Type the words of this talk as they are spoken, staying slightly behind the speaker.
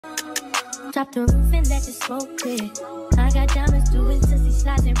Top the roof and let you smoke it. I got diamonds doing sissy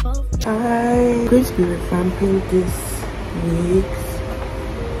slides in both. I'm going to be revamping this wigs.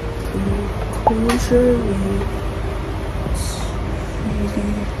 Closure wig.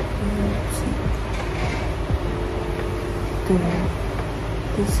 Then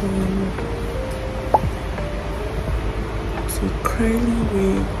this one. It's a curly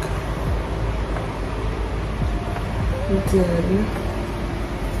wig. Then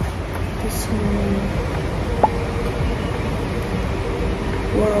this one.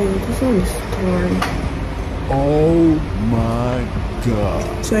 Wow, this one is torn. Oh my god.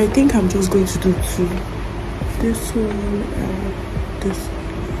 So I think I'm just going to do two. This one and this one.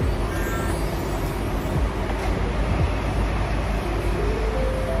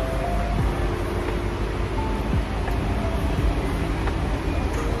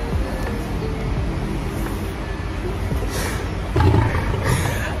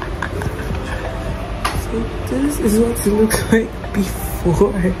 This is what it looks like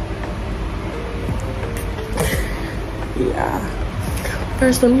before. Yeah.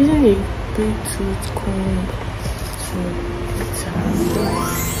 First, I'm using a big tooth comb to detangle.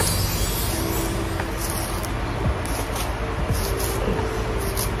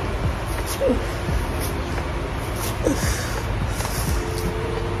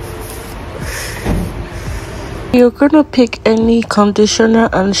 You're gonna pick any conditioner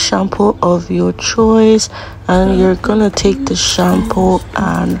and shampoo of your choice, and you're gonna take the shampoo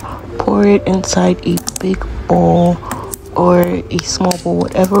and pour it inside a big bowl or a small bowl,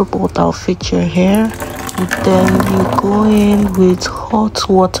 whatever bowl that'll fit your hair. And then you go in with hot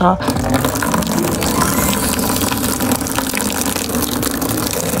water.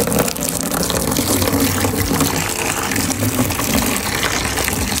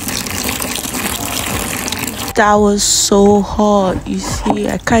 That was so hot. You see,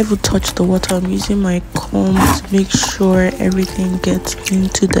 I can't even touch the water. I'm using my comb to make sure everything gets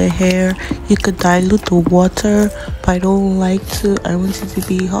into the hair. You could dilute the water, but I don't like to. I want it to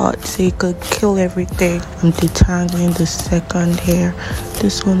be hot so it could kill everything. I'm detangling the second hair.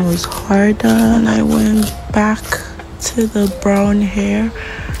 This one was harder, and I went back to the brown hair.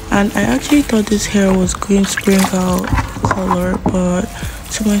 And I actually thought this hair was going to bring out color, but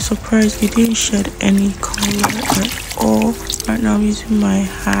to my surprise, it didn't shed any color at all. Right now, I'm using my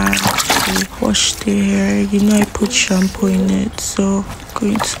hand to wash the hair. You know, I put shampoo in it, so I'm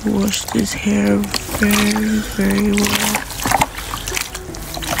going to wash this hair very, very well.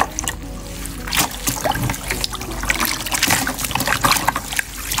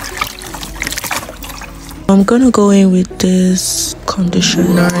 I'm gonna go in with this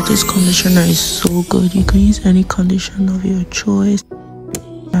conditioner. This conditioner is so good. You can use any conditioner of your choice.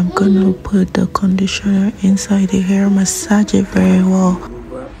 I'm gonna put the conditioner inside the hair, massage it very well.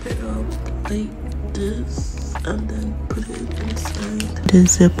 Wrap it up like this and then put it inside the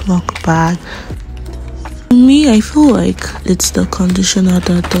Ziploc bag. To me, I feel like it's the conditioner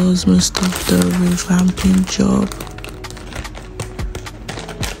that does most of the revamping job.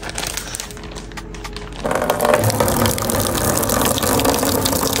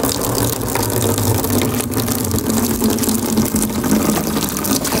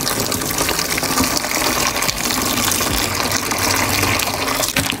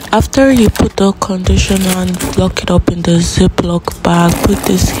 After you put the conditioner and lock it up in the Ziploc bag, put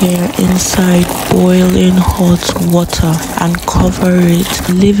this hair inside boiling hot water and cover it.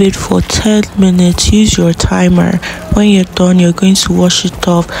 Leave it for 10 minutes. Use your timer. When you're done, you're going to wash it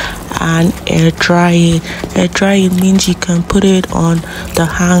off and air dry it. Air dry it means you can put it on the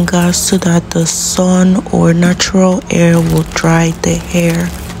hanger so that the sun or natural air will dry the hair.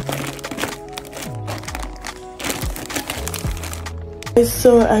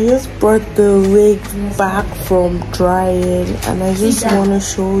 So I just brought the wig back from drying, and I just want to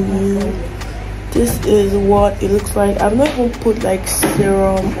show you. This is what it looks like. I've not even put like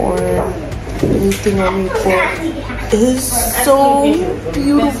serum or anything on it, but it's so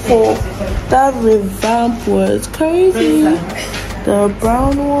beautiful. That revamp was crazy. The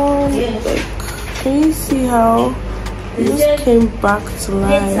brown one, like, can you see how it just came back to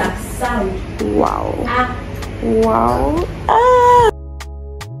life? Wow. Wow. Ah.